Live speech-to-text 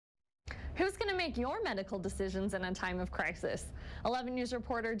Who's going to make your medical decisions in a time of crisis? 11 News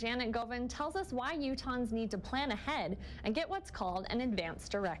reporter Janet Govan tells us why Utahns need to plan ahead and get what's called an advance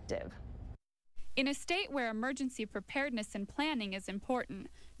directive. In a state where emergency preparedness and planning is important,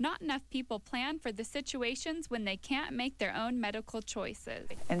 not enough people plan for the situations when they can't make their own medical choices.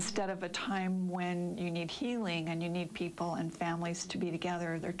 Instead of a time when you need healing and you need people and families to be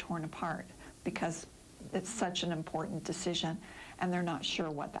together, they're torn apart because it's such an important decision and they're not sure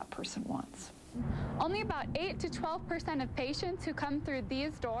what that person wants. Only about 8 to 12% of patients who come through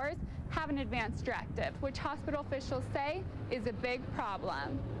these doors have an advance directive, which hospital officials say is a big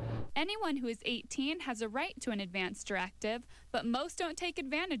problem. Anyone who is 18 has a right to an advance directive, but most don't take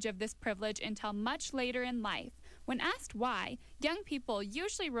advantage of this privilege until much later in life. When asked why, young people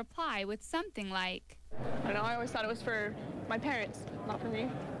usually reply with something like, I don't know, I always thought it was for my parents, not for me.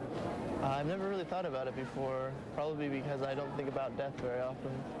 I've never really thought about it before, probably because I don't think about death very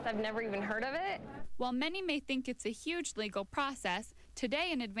often. I've never even heard of it. While many may think it's a huge legal process,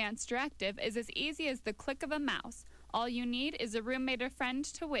 today an advance directive is as easy as the click of a mouse. All you need is a roommate or friend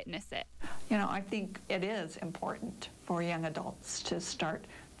to witness it. You know, I think it is important for young adults to start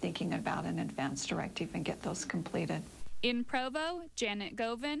thinking about an advance directive and get those completed. In Provo, Janet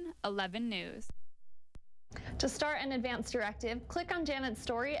Govan, 11 News. To start an advance directive, click on Janet's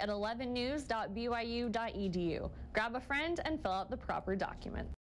story at 11news.byu.edu. Grab a friend and fill out the proper document.